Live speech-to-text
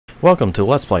Welcome to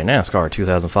Let's Play NASCAR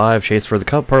 2005 Chase for the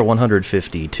Cup Part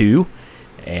 152,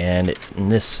 and in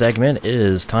this segment it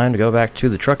is time to go back to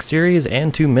the Truck Series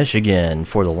and to Michigan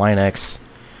for the Line X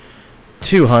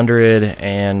 200,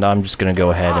 and I'm just going to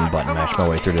go ahead and button mash my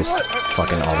way through this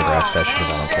fucking autograph session because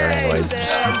I don't care anyways.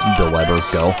 Just Bill Weber,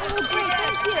 go.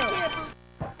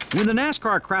 When the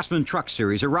NASCAR Craftsman Truck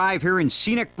Series arrive here in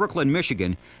scenic Brooklyn,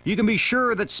 Michigan, you can be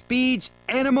sure that speeds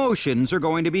and emotions are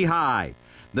going to be high.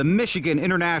 The Michigan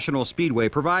International Speedway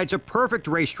provides a perfect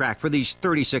racetrack for these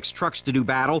 36 trucks to do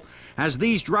battle, as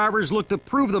these drivers look to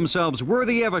prove themselves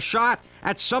worthy of a shot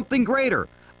at something greater,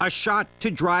 a shot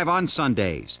to drive on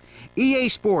Sundays. EA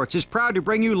Sports is proud to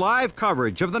bring you live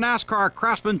coverage of the NASCAR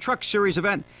Craftsman Truck Series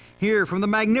event here from the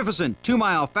magnificent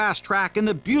 2-mile fast track in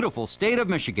the beautiful state of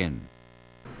Michigan.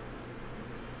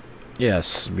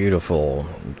 Yes, beautiful,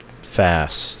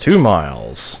 fast, 2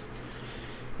 miles.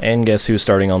 And guess who's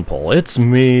starting on pole? It's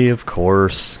me, of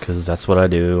course, because that's what I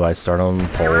do. I start on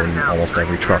pole in almost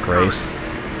every truck race.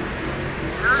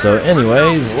 So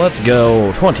anyways, let's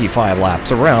go 25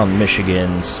 laps around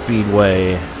Michigan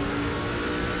Speedway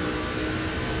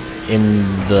in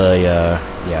the,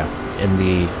 in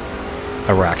the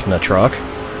Arachna truck.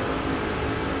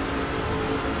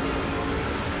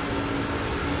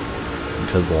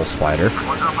 Because little spider.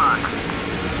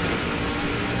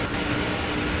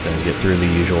 Things get through the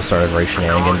usual start of race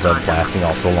shenanigans of blasting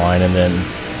off the line and then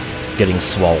getting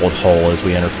swallowed whole as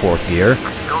we enter 4th gear.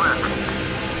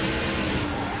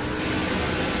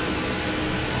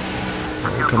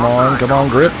 Oh, come on,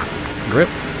 grip, grip,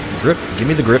 grip, give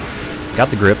me the grip. Got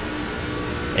the grip.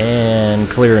 And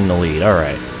clearing the lead,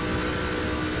 alright.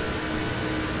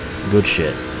 Good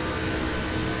shit.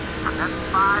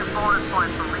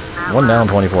 1 down,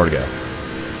 24 to go.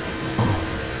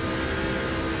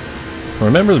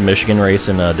 Remember the Michigan race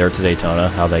in Dirt to Daytona,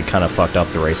 how they kind of fucked up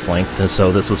the race length? And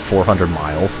so this was 400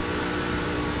 miles.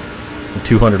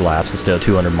 200 laps instead of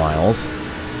 200 miles.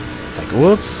 It's like,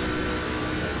 whoops.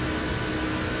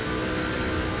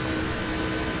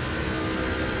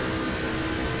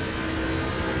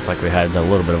 Looks like we had a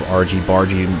little bit of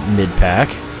argy-bargy mid-pack.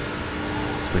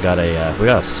 So we got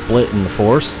a split in the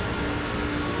force.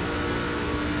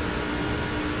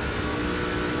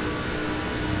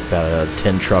 About a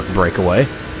 10-truck breakaway.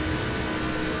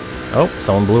 Oh,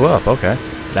 someone blew up. Okay.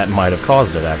 That might have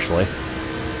caused it, actually.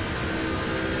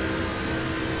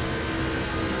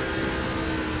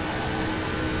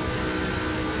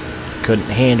 Couldn't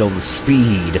handle the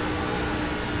speed.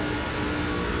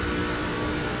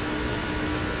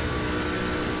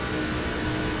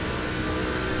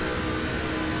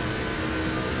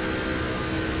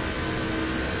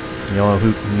 You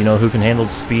know who can handle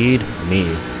the speed?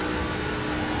 Me.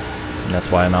 And that's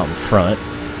why I'm out in front.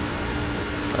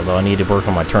 Although I need to work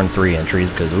on my turn 3 entries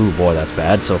because, ooh boy, that's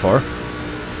bad so far.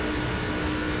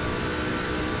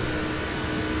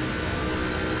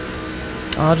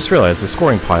 I just realized the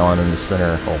scoring pylon in the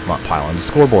center, well, not pylon, the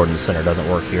scoreboard in the center doesn't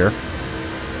work here.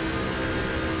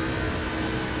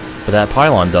 But that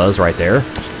pylon does right there.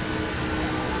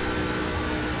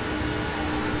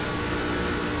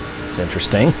 It's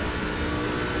interesting.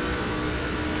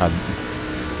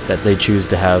 That they choose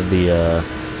to have the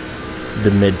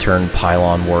mid-turn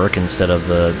pylon work instead of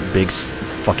the big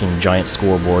fucking giant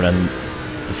scoreboard on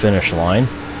the finish line.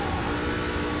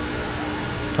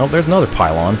 Oh, there's another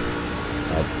pylon.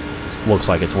 That looks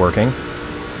like it's working.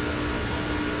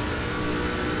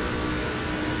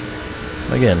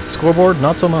 Again, scoreboard,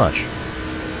 not so much.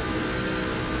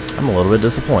 I'm a little bit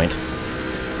disappointed.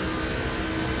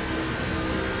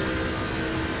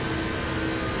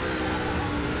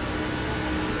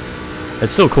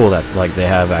 It's still cool that like they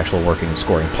have actual working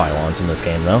scoring pylons in this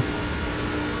game, though.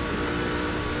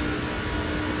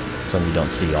 Something you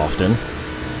don't see often.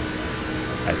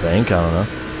 I think. I don't know.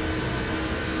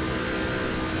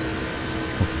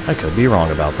 I could be wrong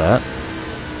about that.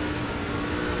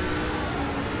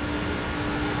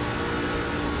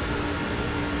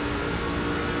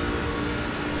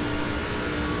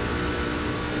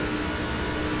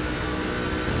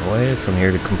 Anyways, come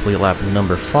here to complete lap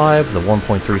number 5, the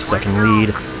 1.3 second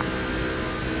lead.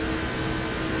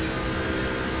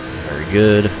 Very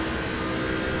good.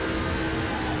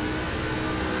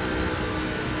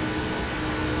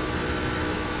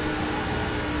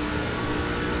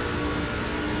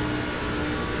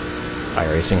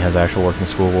 iRacing has actual working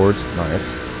scoreboards.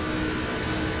 Nice.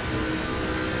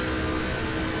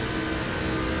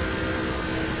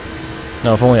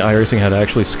 Now, if only iRacing had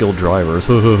actually skilled drivers.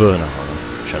 No.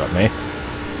 Shut up, me.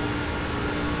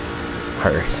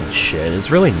 iRacing shit.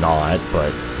 It's really not,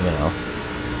 but, you know.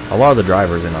 A lot of the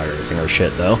drivers in iRacing are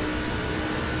shit, though.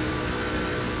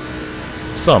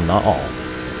 Some, not all.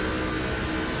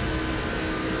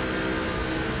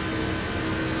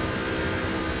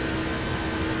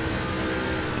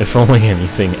 If only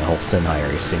anything else in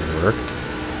iRacing worked.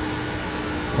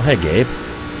 Well, hey, Gabe.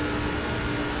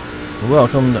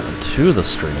 Welcome to the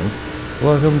stream.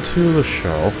 Welcome to the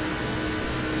show.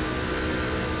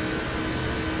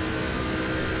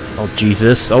 Oh,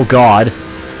 Jesus. Oh, God.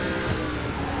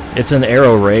 It's an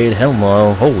Arrow raid.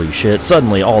 Hello. Holy shit.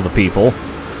 Suddenly, all the people.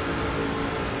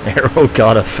 Arrow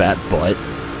got a fat butt.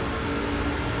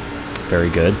 Very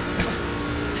good.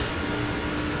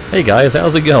 Hey, guys.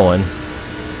 How's it going?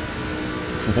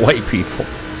 White people.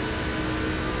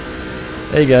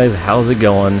 Hey guys, how's it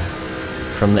going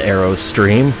from the Arrow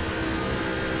stream?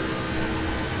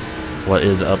 What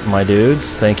is up, my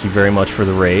dudes? Thank you very much for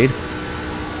the raid.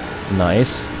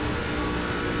 Nice.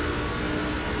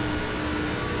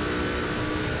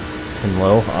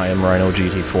 Hello, I am Rhino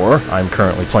GT4. I'm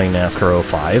currently playing NASCAR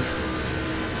 05.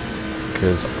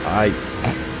 Because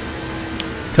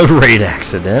a raid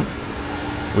accident.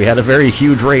 We had a very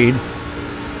huge raid.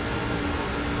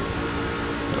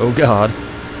 Oh god.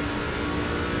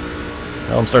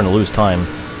 Oh, I'm starting to lose time.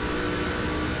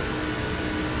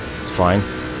 It's fine.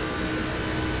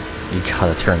 You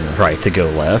gotta turn right to go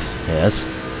left. Yes.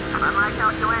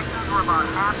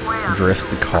 Drift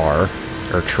the car.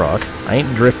 Or truck. I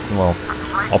ain't drifting. Well,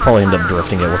 I'll probably end up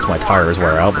drifting it once my tires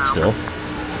wear out, but still.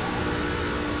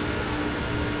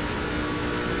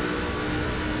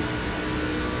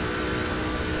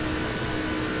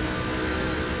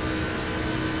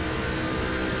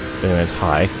 Anyways,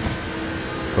 hi.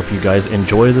 Hope you guys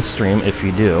enjoy the stream. If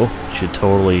you do, you should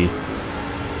totally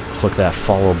click that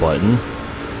follow button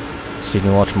so you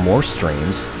can watch more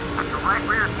streams.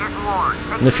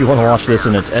 And if you want to watch this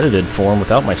in its edited form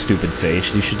without my stupid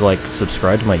face, you should, like,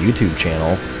 subscribe to my YouTube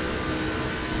channel,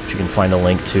 which you can find a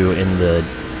link to in the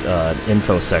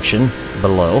info section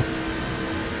below.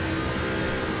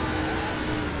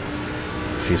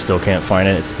 If you still can't find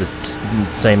it, it's the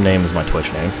same name as my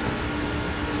Twitch name.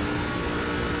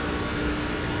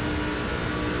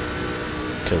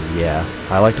 Because, yeah,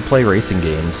 I like to play racing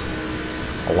games.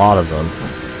 A lot of them.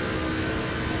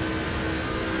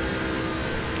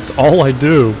 It's all I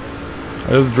do. I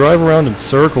just drive around in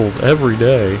circles every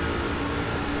day.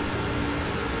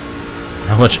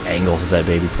 How much angle has that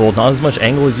baby pulled? Not as much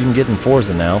angle as you can get in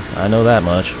Forza now. I know that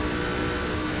much.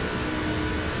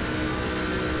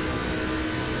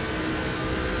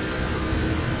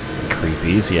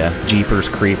 Creepies, yeah. Jeepers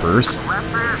creepers.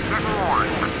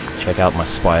 Check out my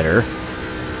spider.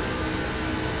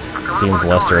 Seems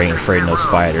Lester ain't afraid of no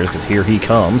spiders, because here he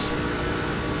comes.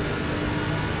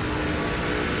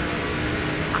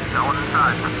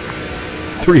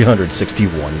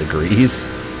 $361 degrees.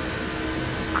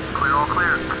 Clear, all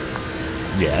clear.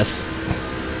 Yes.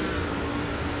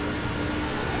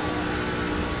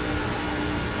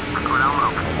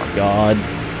 Oh my god.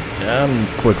 I'm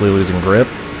quickly losing grip.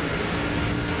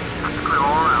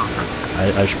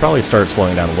 I should probably start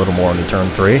slowing down a little more into turn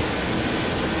 3,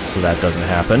 so that doesn't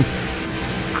happen.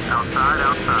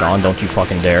 Outside. John, don't you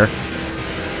fucking dare.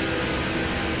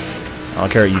 I don't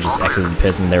care, you just exited the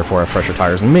pits and therefore have fresher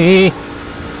tires than me.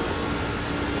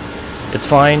 It's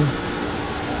fine.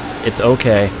 It's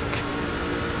okay.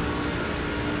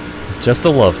 Just a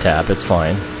love tap, it's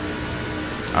fine.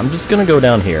 I'm just gonna go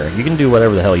down here. You can do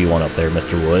whatever the hell you want up there,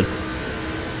 Mr. Wood.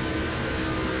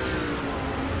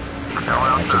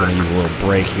 I'm actually gonna use a little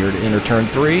break here to enter turn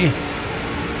 3.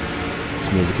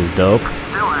 This music is dope.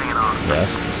 Still hanging on.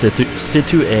 Yes,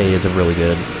 Situ A is a really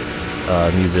good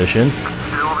musician.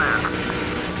 Still there.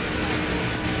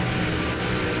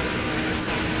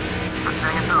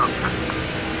 Hang it up.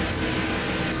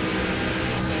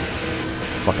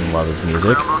 Fucking love his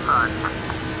music. Both sides.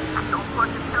 Don't push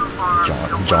it too far.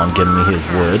 John giving me his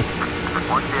wood.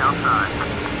 Watch the outside.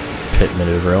 Pit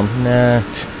maneuver him. Nah.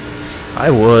 I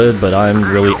would, but I'm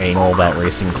really anal about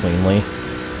racing cleanly.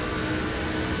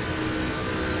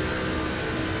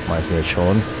 Reminds me of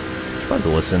chillin'. Should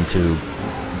probably listen to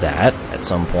that at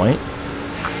some point.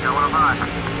 Still on high.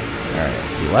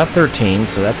 Alright, see, lap 13,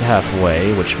 so that's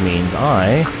halfway, which means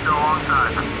I Still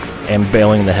alongside. am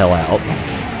bailing the hell out.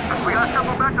 We got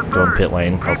shuffle back to Go in third. pit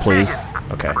lane. Oh, please.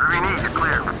 Okay. Whatever you need, you're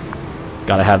clear.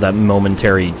 Gotta have that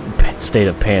momentary state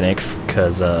of panic,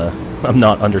 because I'm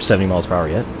not under 70 miles per hour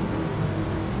yet.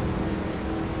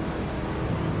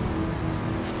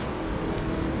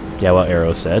 Yeah, what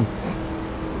Arrow said.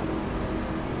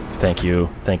 Thank you,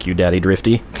 Daddy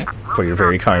Drifty, for your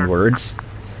very kind words.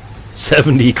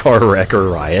 70 car wrecker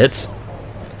riot.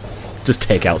 Just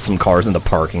take out some cars in the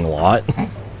parking lot.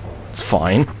 It's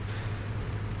fine.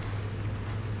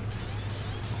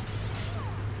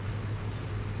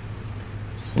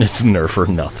 It's nerf or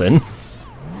nothing.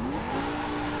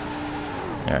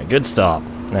 Alright, good stop.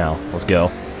 Now, let's go.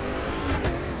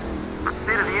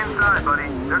 Stay to the inside, buddy.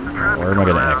 There's the traffic. Where am I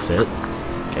coming gonna around. exit?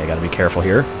 Okay, I gotta be careful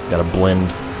here. Gotta blend.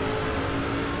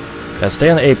 Gotta stay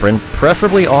on the apron,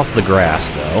 preferably off the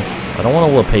grass, though. I don't want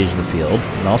to LePage the field,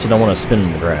 and I also don't want to spin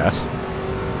in the grass.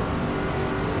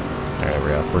 Alright, there we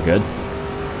go. We're good.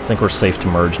 I think we're safe to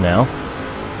merge now.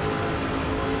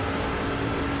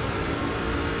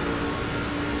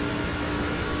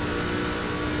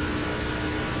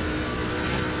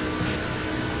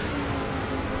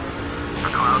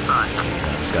 Go outside.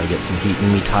 Just gotta get some heat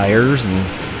in me tires and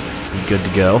be good to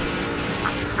go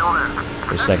Still there.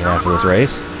 for the second half of this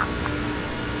race.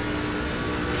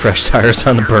 Fresh tires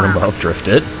on the burn 'em up, drift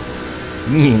it.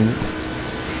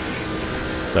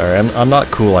 Sorry, I'm not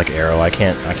cool like Arrow. I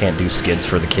can't do skids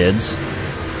for the kids.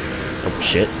 Oh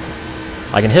shit!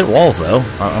 I can hit walls though.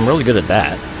 I'm really good at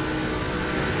that.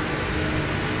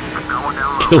 Going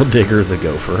down low. Kill Digger the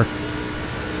Gopher.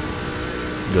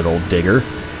 Good old Digger.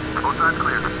 Both sides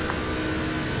clear.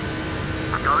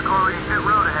 Got a car reading pit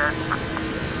road ahead.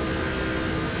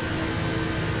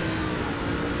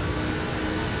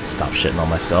 Stop shitting on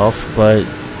myself, but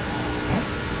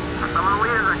Some of the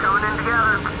leaders are coming in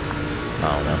together. I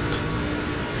don't know.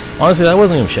 Honestly, that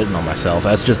wasn't even shitting on myself.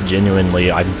 That's just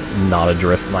genuinely, I'm not a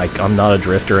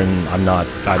drifter, and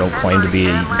I don't claim to be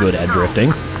good at drifting.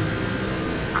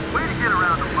 Way to get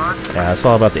around the bud. Yeah, I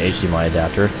saw about the HDMI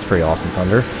adapter. It's pretty awesome,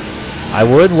 Thunder. I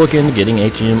would look into getting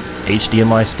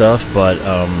HDMI stuff, but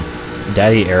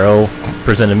Daddy Arrow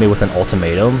presented me with an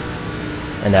ultimatum,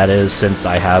 and that is, since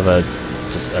I have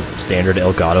just a standard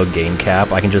Elgato game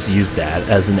cap, I can just use that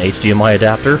as an HDMI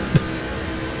adapter.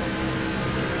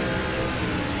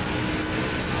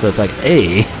 So it's like,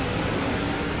 hey,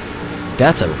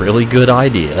 that's a really good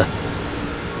idea.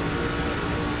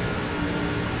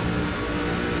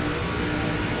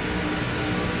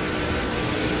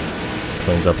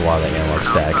 Cleans up a lot of the analog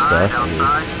static stuff.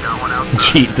 Outside, got one outside.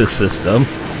 Cheat the system.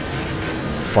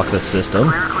 Fuck the system.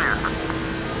 Clear, clear.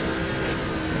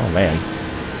 Oh man.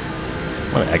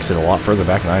 I'm gonna exit a lot further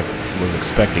back than I was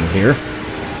expecting here.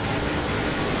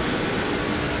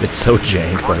 It's so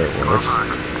jank, but it works.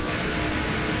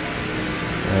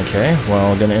 Okay,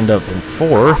 well, I'm gonna end up in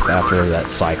 4th after that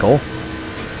cycle.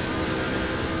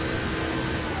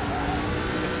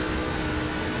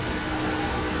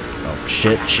 Oh,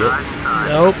 shit.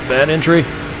 Nope, bad entry.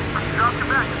 Drop your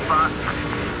back spot.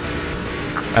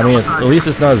 I mean, at least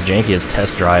it's not as janky as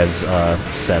Test Drive's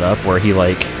setup, where he,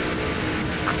 like,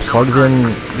 plugs in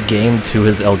the game to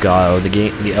his Elgato,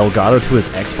 the Elgato to his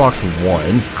Xbox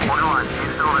One, One,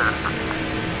 he's still there.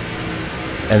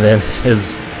 and then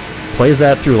plays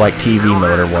that through like TV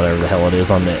mode or whatever the hell it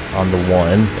is on the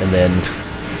One, and then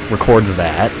records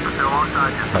that. Still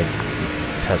alongside you. Like,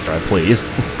 Test Drive, please.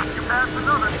 You passed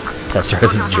another. Test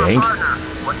Drive is jank, Partner,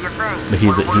 what do you think? but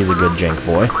he's a good jank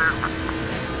boy. Clear.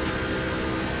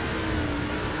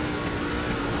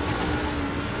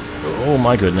 Oh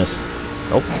my goodness.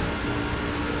 Nope.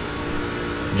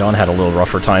 John had a little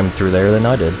rougher time through there than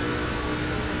I did.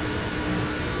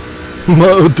 My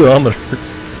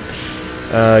odometers.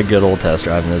 Good old Test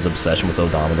Drive and his obsession with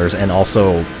odometers, and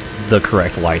also the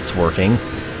correct lights working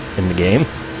in the game.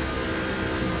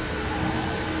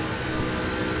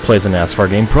 Plays a NASCAR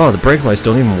game. Bro, the brake lights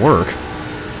don't even work.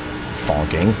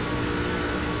 Fonking.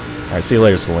 Alright, see you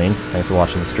later, Celine. Thanks for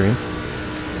watching the stream.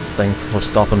 Thanks for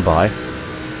stopping by.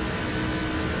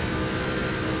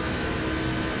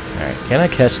 Alright, can I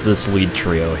catch this lead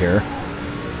trio here?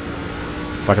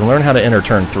 If I can learn how to enter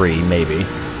turn 3, maybe.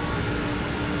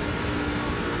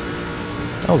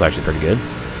 That was actually pretty good.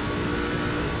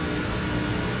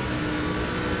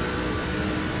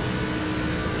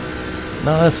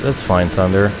 No, that's fine,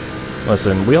 Thunder.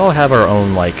 Listen, we all have our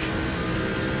own, like,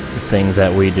 things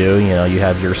that we do. You know, you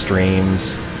have your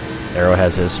streams, Arrow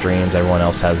has his streams, everyone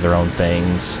else has their own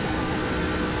things,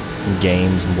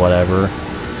 games and whatever.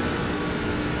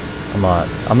 I'm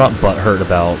not butthurt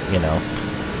about, you know,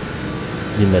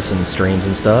 you missing streams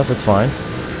and stuff. It's fine.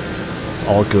 It's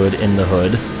all good in the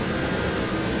hood.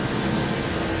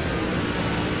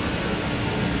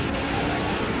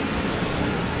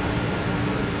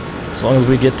 As long as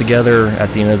we get together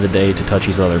at the end of the day to touch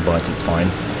each other's butts, it's fine.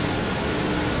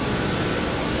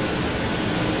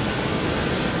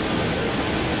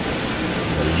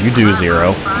 What did you do,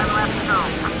 Zero?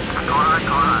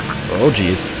 Oh,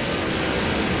 jeez.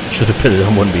 Should have pitted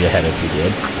him, wouldn't be ahead if he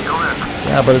did.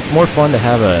 Yeah, but it's more fun to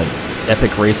have an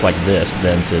epic race like this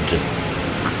than to just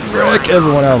wreck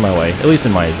everyone out of my way, at least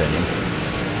in my opinion.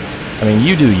 I mean,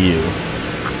 you do you,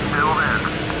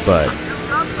 but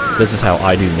This is how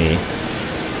I do me.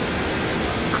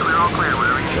 Clear, all clear.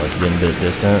 Whatever I you feel like you're getting a bit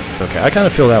distant. It's okay. I kind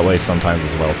of feel that way sometimes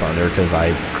as well, Thunder, because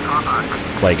I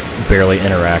like barely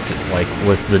interact like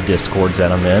with the discords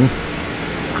that I'm in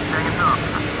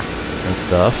and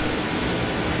stuff.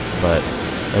 But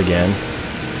again,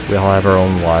 we all have our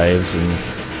own lives and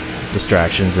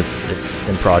distractions. It's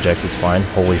in projects. It's fine.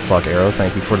 Holy fuck, Arrow!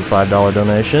 Thank you for the $5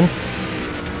 donation.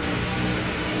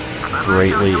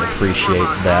 Greatly appreciate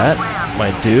that,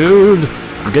 my dude.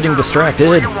 I'm getting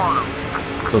distracted. So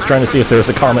I was trying to see if there was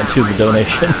a comment to the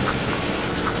donation.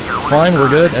 It's fine. We're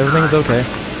good. Everything's okay.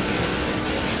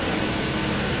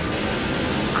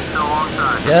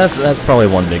 Yeah, that's probably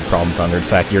one big problem, Thunder. In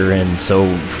fact, you're in so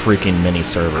freaking many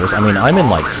servers. I mean, I'm in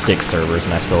like 6 servers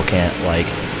and I still can't, like,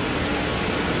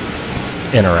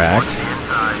 interact.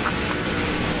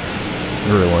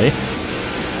 Really?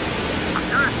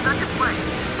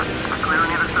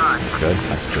 Good.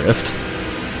 Nice drift.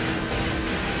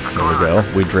 There we go.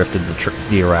 We drifted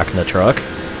the Arachna truck.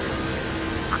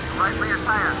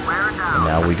 And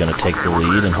now we're gonna take the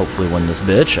lead and hopefully win this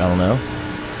bitch. I don't know.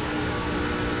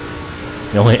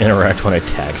 You only interact when I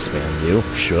tag spam you.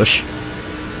 Shush.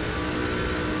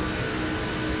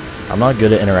 I'm not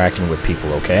good at interacting with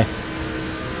people, okay?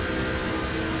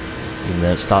 You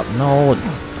minute stop. No,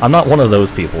 I'm not one of those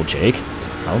people, Jake.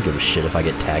 I don't give a shit if I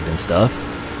get tagged and stuff.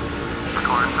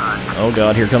 Oh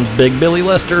god, here comes Big Billy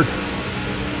Lester.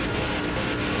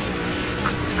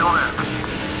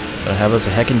 Gonna have us a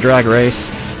heckin' drag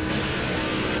race.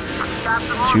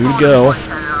 2 to go.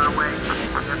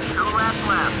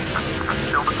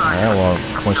 Yeah, well,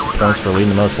 clinch the points for leading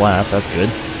the most laps. That's good.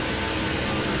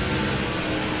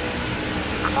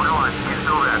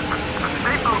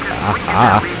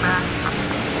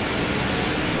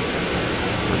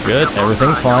 We're good.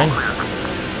 Everything's fine.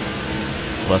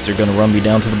 Unless you're gonna run me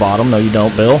down to the bottom. No, you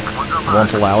don't, Bill.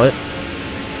 Won't allow it.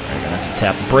 I'm gonna have to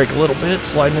tap the brake a little bit,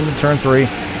 sliding into turn 3.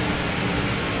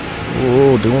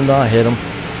 Ooh, do not hit him.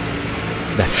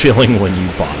 That feeling when you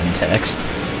bottom text.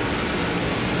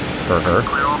 Her.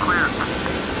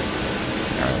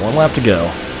 Alright, 1 lap to go.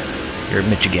 Here at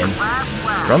Michigan.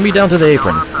 Run me down to the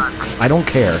apron. I don't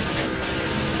care.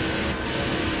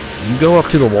 You go up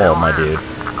to the wall, my dude.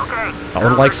 I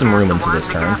would like some room into this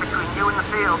turn.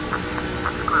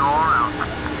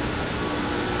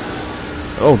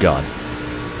 Oh god.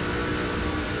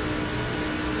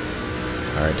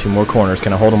 Alright, 2 more corners.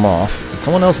 Can I hold them off? Did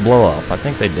someone else blow up? I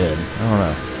think they did. I don't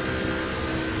know.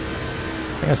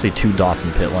 I think I see 2 dots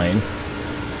in pit lane.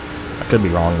 I could be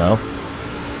wrong, though.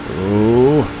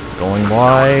 Ooh, going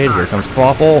wide. Here comes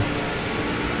Kvopple.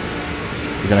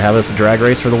 You're gonna have us a drag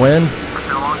race for the win?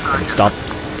 I can stop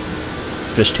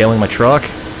fishtailing my truck.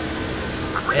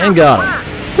 And got him.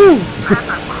 Woo!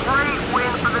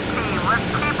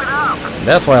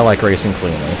 That's why I like racing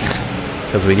cleanly.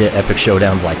 Because we get epic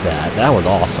showdowns like that. That was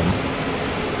awesome.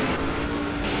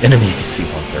 Enemy AC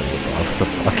 130 above. What the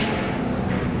fuck?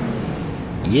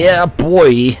 Yeah,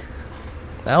 boy!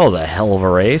 That was a hell of a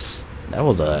race. That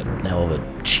was a hell of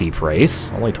a cheap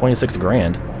race. Only 26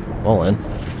 grand. Well in.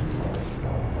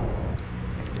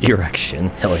 Erection.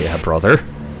 Hell yeah, brother.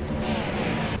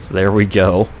 So there we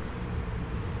go.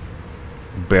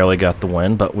 Barely got the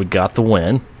win, but we got the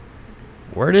win.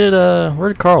 Where did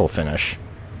Carl finish?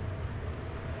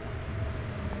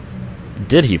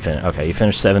 Did he finish? Okay, he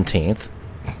finished 17th.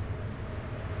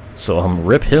 So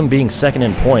rip him being second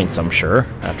in points, I'm sure,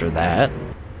 after that.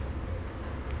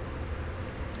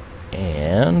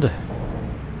 And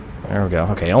there we go.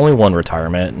 Okay, only 1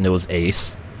 retirement, and it was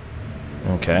Ace.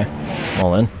 Okay,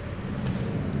 well then.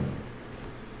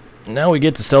 Now we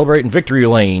get to celebrate in victory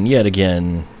lane yet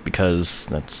again, because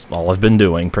that's all I've been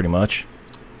doing, pretty much.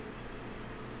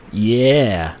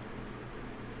 Yeah.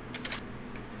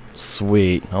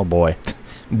 Sweet. Oh boy.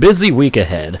 Busy week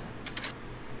ahead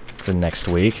for next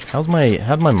week. How'd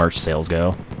my merch sales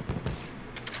go?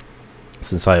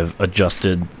 Since I've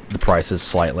adjusted the prices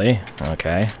slightly.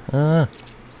 Okay.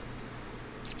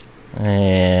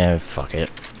 Fuck it.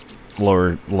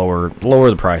 Lower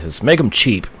the prices. Make them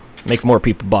cheap. Make more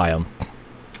people buy them.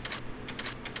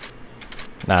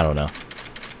 I don't know.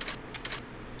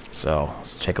 So,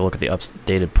 let's take a look at the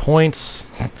updated points.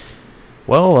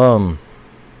 Well,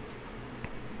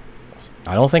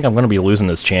 I don't think I'm going to be losing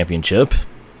this championship.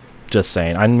 Just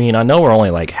saying. I mean, I know we're only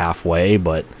like halfway,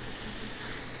 but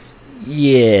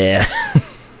yeah,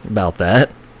 about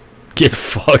that. Get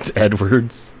fucked,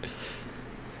 Edwards.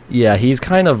 Yeah, he's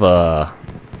kind of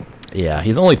yeah,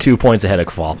 he's only 2 points ahead of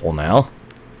Kvopple now.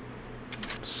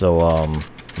 So,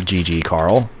 GG,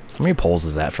 Carl. How many poles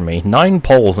is that for me? 9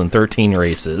 poles in 13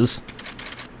 races.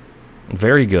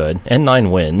 Very good. And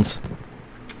 9 wins.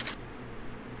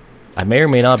 I may or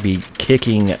may not be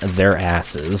kicking their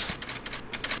asses.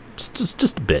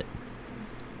 Just a bit.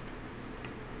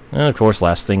 And of course,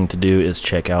 last thing to do is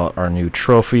check out our new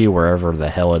trophy, wherever the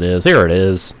hell it is. Here it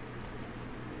is.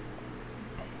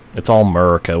 It's all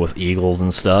America with eagles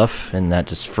and stuff, and that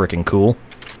just freaking cool.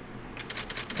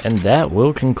 And that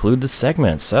will conclude the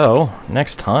segment. So,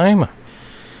 next time,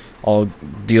 I'll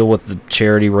deal with the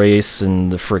charity race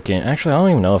and the freaking... Actually, I don't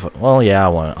even know if... Well, yeah,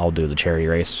 I'll do the charity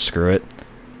race. Screw it.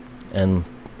 And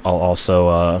I'll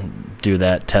also do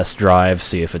that test drive,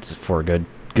 see if it's for a good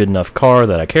enough car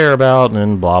that I care about,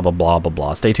 and blah, blah, blah, blah,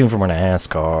 blah. Stay tuned for more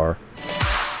NASCAR.